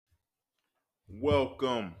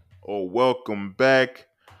Welcome back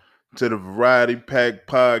to the Variety Pack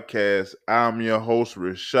Podcast. I'm your host,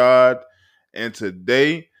 Rashad, and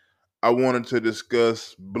today I wanted to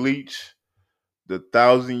discuss Bleach, the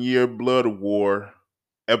Thousand Year Blood War,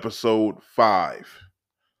 Episode 5.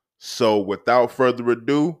 So, without further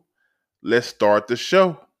ado, let's start the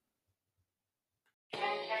show. He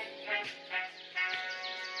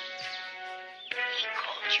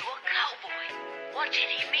called you a cowboy. What did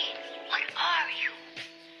he mean? What are you?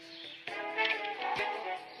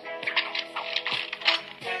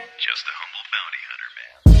 Just a humble bounty hunter,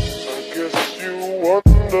 man. I guess you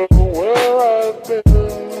wonder where I've been,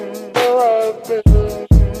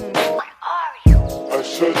 What are you? I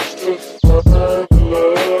searched to find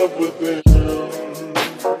love within.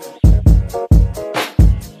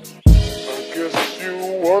 I guess you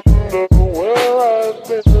wonder where I've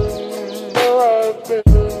been,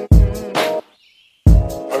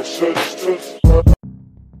 I searched to find.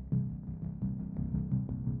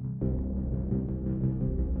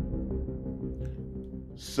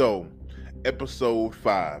 So, Episode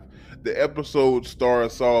 5. The episode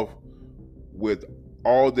starts off with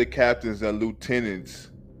all the captains and lieutenants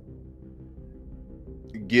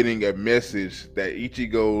getting a message that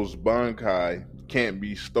Ichigo's Bankai can't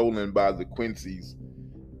be stolen by the Quincy's,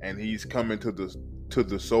 and he's coming to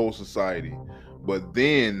the Soul Society. But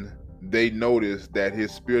then they notice that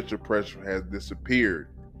his spiritual pressure has disappeared.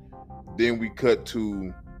 Then we cut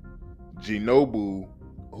to Shinobu,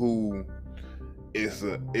 who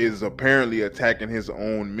is apparently attacking his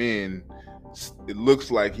own men. It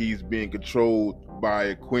looks like he's being controlled by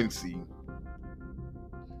a Quincy.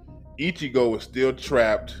 Ichigo is still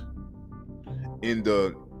trapped in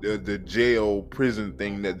the jail prison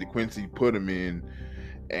thing that the Quincy put him in,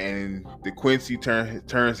 and the Quincy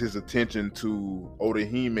turns his attention to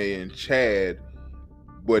Orihime and Chad,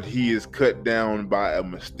 but he is cut down by a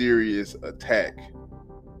mysterious attack.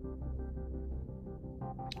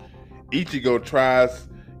 Ichigo tries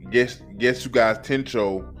Getsuga's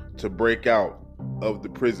Tencho to break out of the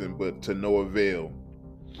prison, but to no avail.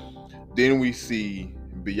 Then we see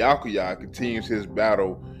Byakuya continues his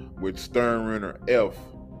battle with Sternrenner F.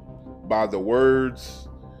 By the words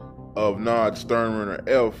of Nod Sternrenner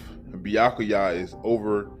F, Byakuya is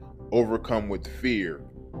overcome with fear,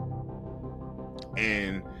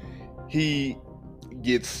 and he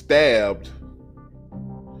gets stabbed,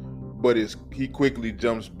 but he quickly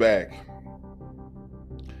jumps back.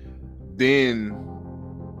 Then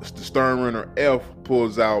the Sternrenner F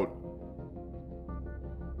pulls out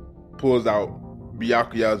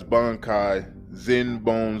Byakuya's Bankai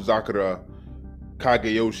Zenbone Zakura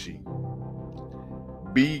Kageyoshi.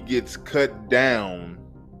 B gets cut down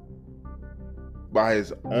by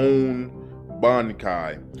his own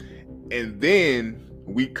Bankai. And then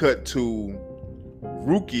we cut to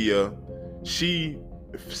Rukia. She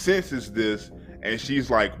senses this and she's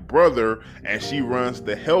like, brother, and she runs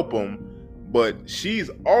to help him, but she's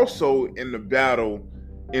also in a battle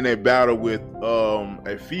with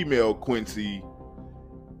a female Quincy,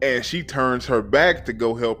 and she turns her back to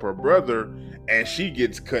go help her brother, and she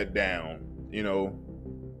gets cut down,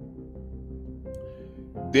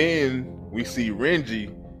 Then we see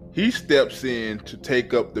Renji. He steps in to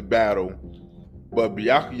take up the battle, but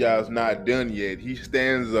Byakuya is not done yet. He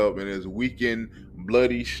stands up in his weakened,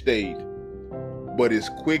 bloody state, but is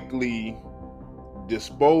quickly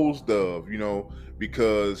disposed of,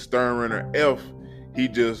 because Sternrenner F, he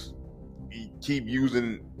keep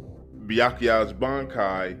using Byakuya's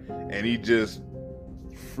Bankai, and he just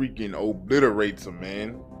freaking obliterates him,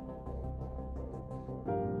 man.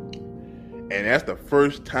 And that's the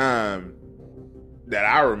first time that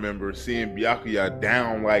I remember seeing Byakuya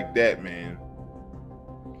down like that, man.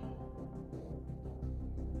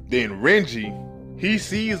 Then Renji, he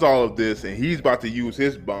sees all of this and he's about to use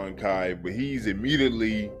his Bankai, but he's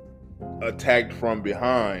immediately attacked from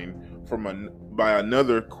behind by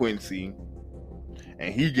another Quincy,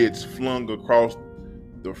 and he gets flung across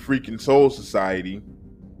the freaking Soul Society.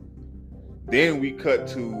 Then we cut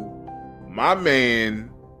to my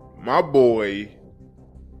boy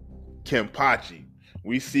Kenpachi.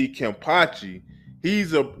 We see Kenpachi. He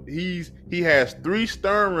has 3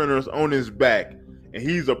 Sternrunners on his back, and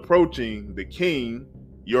he's approaching the king,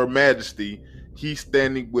 your majesty. He's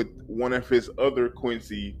standing with one of his other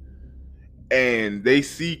Quincy, and they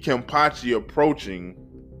see Kenpachi approaching,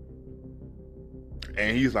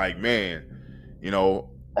 and he's like, man,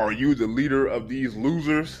 are you the leader of these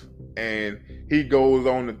losers? And he goes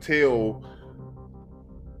on to tell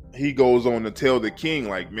the king,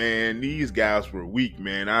 like, man, these guys were weak,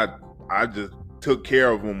 man. I just took care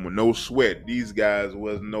of them with no sweat. These guys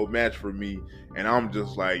was no match for me. And I'm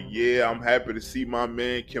just like, yeah, I'm happy to see my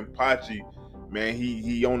man Kenpachi. Man,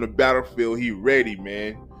 he on the battlefield, he ready,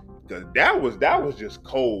 man. Cause that was just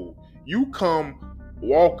cold. You come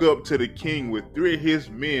walk up to the king with 3 of his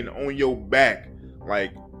men on your back.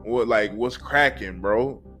 What's cracking,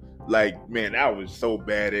 bro? Like, man, that was so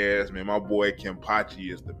badass, man. My boy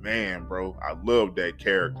Kenpachi is the man, bro. I love that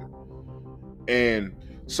character. And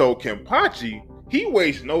so Kenpachi, he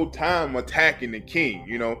wastes no time attacking the king,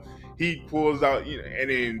 He pulls out, and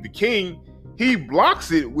then the king, he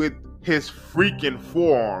blocks it with his freaking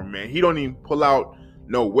forearm, man. He don't even pull out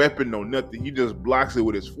no weapon, no nothing. He just blocks it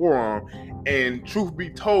with his forearm. And truth be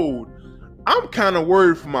told, I'm kind of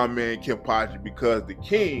worried for my man Kenpachi because the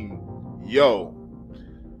king,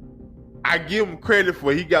 I give him credit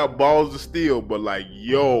for he got balls of steel, but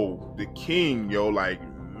the king,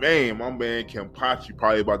 man, my man Kenpachi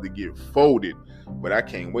probably about to get folded. But I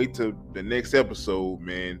can't wait till the next episode,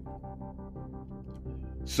 man.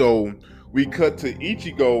 So we cut to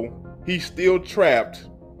Ichigo. He's still trapped,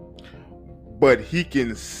 but he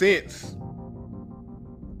can sense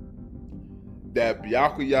that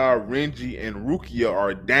Byakuya, Renji, and Rukia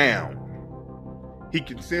are down. He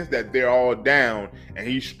can sense that they're all down, and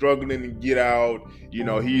he's struggling to get out.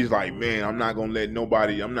 He's like, man, I'm not going to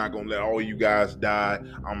let all you guys die.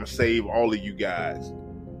 I'm going to save all of you guys.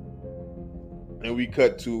 And we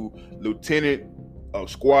cut to Lieutenant of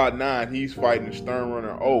Squad 9. He's fighting Stern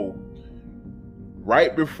Runner O.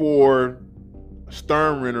 Right before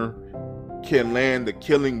Stern Runner can land the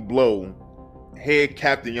killing blow, Head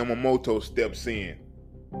Captain Yamamoto steps in.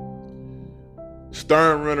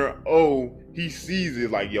 Stern Runner O, he sees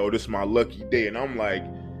it like, this is my lucky day. And I'm like,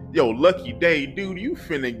 lucky day, dude, you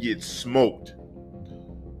finna get smoked.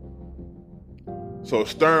 So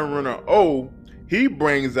Stern Runner O, he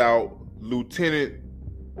brings out Lieutenant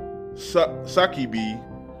Sakibi.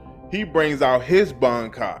 He brings out his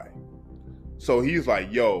Bankai. So he's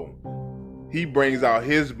like, he brings out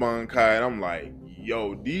his Bankai. And I'm like,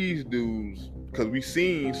 these dudes, because we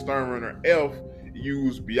seen Stern Runner F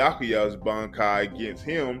use Byakuya's Bankai against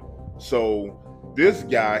him. So this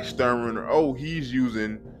guy, Stern Runner O, he's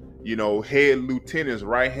using, Head Lieutenant's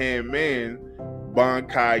right-hand man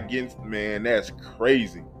Bankai against, man, that's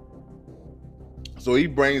crazy. So he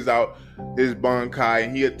brings out his Bankai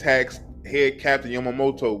and he attacks Head Captain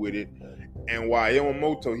Yamamoto with it. And while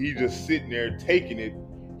Yamamoto, he's just sitting there taking it,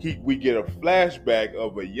 we get a flashback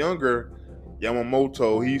of a younger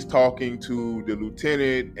Yamamoto. He's talking to the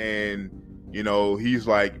lieutenant and, he's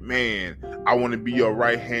like, man, I want to be your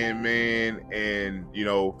right-hand man. And,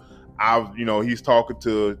 he's talking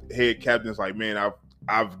to Head Captain's like, man,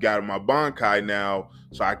 I've got my Bankai now,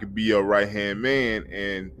 so I could be your right-hand man.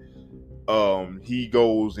 And he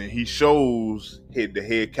goes and he shows the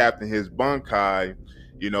Head Captain his Bankai,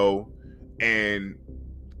 and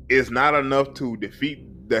it's not enough to defeat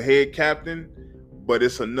the Head Captain, but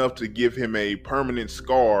it's enough to give him a permanent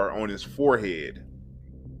scar on his forehead.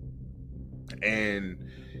 And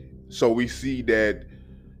so we see that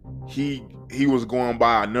he was going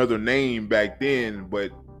by another name back then,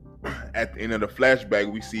 but at the end of the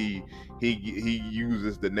flashback, we see he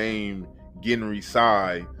uses the name Genri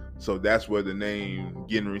Sai. So that's where the name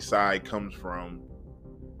Genri Sai comes from.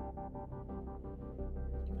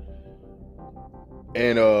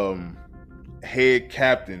 And Head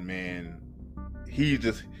Captain, man, he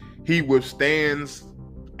withstands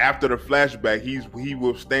after the flashback. He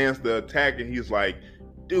withstands the attack, and he's like,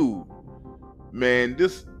 dude, man,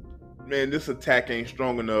 this attack ain't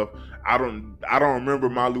strong enough. I don't remember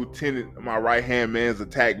my lieutenant, my right hand man's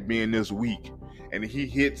attack being this weak. And he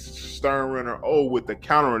hits Stern Runner O with the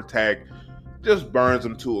counterattack, just burns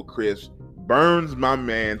him to a crisp, burns my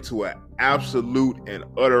man to an absolute and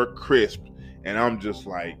utter crisp. And I'm just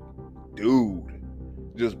like, dude,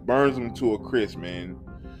 just burns him to a crisp, man.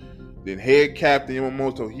 Then Head Captain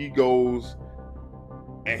Yamamoto, he goes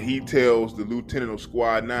and he tells the Lieutenant of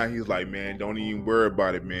Squad 9, he's like, man, don't even worry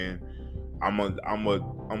about it, man. I'm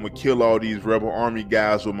gonna kill all these Rebel Army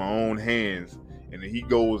guys with my own hands. And then he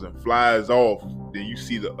goes and flies off. Then you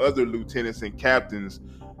see the other lieutenants and captains,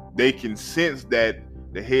 they can sense that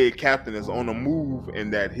the Head Captain is on the move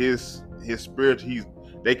and that his spirit,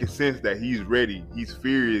 they can sense that he's ready, he's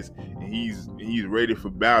furious, and he's ready for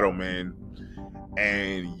battle, man.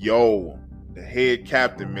 And the Head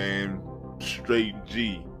Captain, man, straight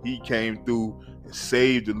G, he came through and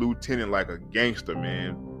saved the lieutenant like a gangster,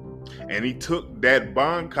 man. And he took that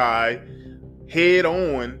Bankai head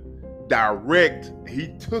on, direct.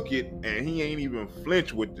 He took it and he ain't even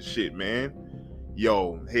flinch with the shit, man.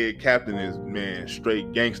 Head Captain is, man,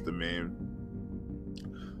 straight gangster, man.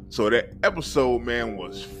 So that episode, man,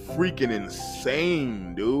 was freaking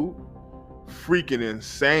insane, dude. Freaking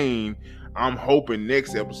insane. I'm hoping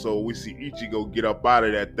next episode we see Ichigo get up out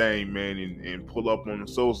of that thing, man, and pull up on the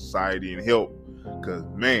Soul Society and help.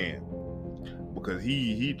 Because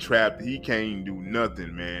he trapped, he can't do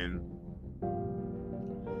nothing, man.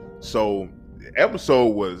 So the episode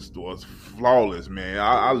was flawless, man.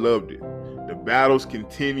 I loved it. The battles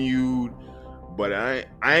continued, but I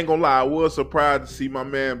ain't gonna lie, I was surprised to see my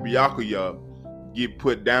man Byakuya get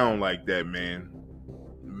put down like that, man.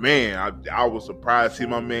 I was surprised to see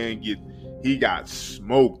my man he got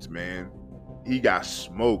smoked, man. He got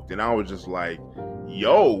smoked, and I was just like,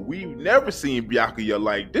 yo, we've never seen Byakuya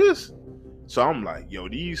like this. So I'm like, yo,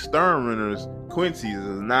 these Stern Runners, Quincy's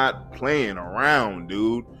is not playing around,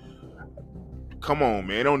 dude. Come on,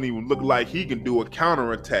 man. It don't even look like he can do a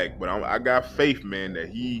counterattack, but I got faith, man, that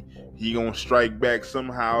he gonna strike back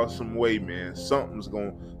somehow, some way, man. Something's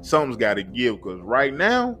got to give, because right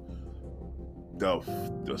now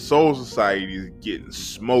the Soul Society is getting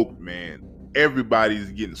smoked, man.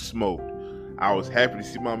 Everybody's getting smoked. I was happy to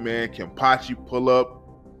see my man Kenpachi pull up.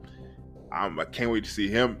 I can't wait to see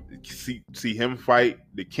him fight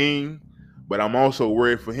the King, but I'm also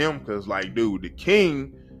worried for him because, like, dude, the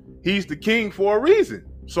King, he's the king for a reason.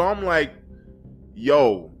 So I'm like,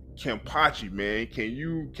 yo, Kenpachi, man, can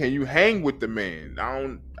you hang with the man?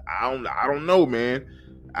 I don't know, man.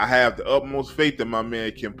 I have the utmost faith in my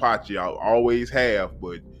man Kenpachi. I always have,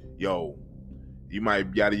 but yo, you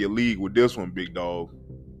might be out of your league with this one, big dog.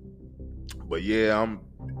 But yeah,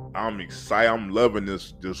 I'm excited. I'm loving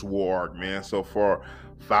this war arc, man. So far,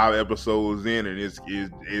 5 episodes in, and it's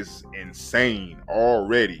insane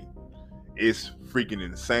already. It's freaking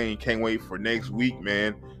insane. Can't wait for next week,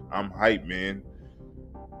 man. I'm hyped, man.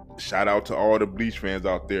 Shout out to all the Bleach fans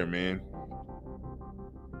out there, man.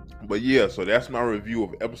 But yeah, so that's my review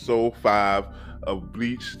of episode 5 of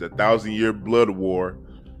Bleach, the 1,000-Year Blood War.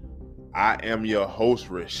 I am your host,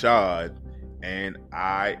 Rashad, and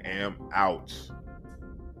I am out.